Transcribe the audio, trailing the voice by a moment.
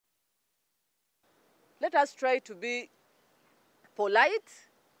let us try to be polite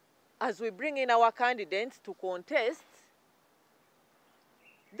as we bring in our candidates to contest.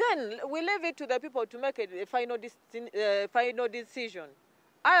 Then we leave it to the people to make a final decision.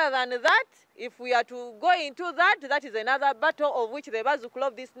 Other than that, if we are to go into that, that is another battle of which the Bazukulu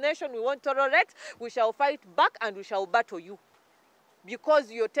of this nation we won't tolerate. We shall fight back and we shall battle you.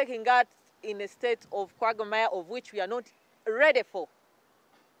 Because you're taking us in a state of quagmire of which we are not ready for.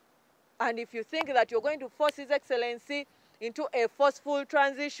 And if you think that you're going to force His Excellency into a forceful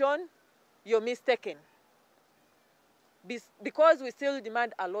transition, you're mistaken. Because we still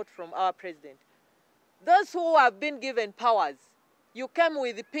demand a lot from our president. Those who have been given powers, you came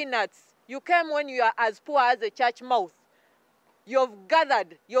with peanuts. You came when you are as poor as a church mouse. You've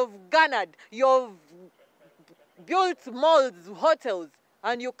gathered, you've garnered, you've built malls, hotels,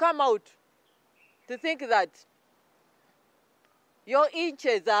 and you come out to think that your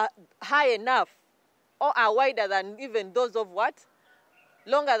inches are high enough or are wider than even those of what?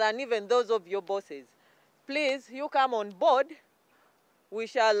 Longer than even those of your bosses. Please, you come on board. We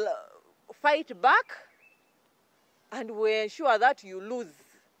shall fight back and we ensure that you lose.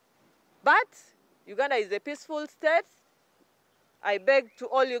 But Uganda is a peaceful state. I beg to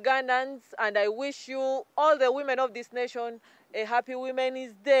all Ugandans and I wish you, all the women of this nation, a happy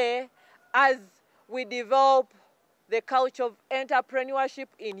Women's Day as we develop the culture of entrepreneurship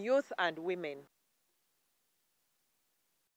in youth and women.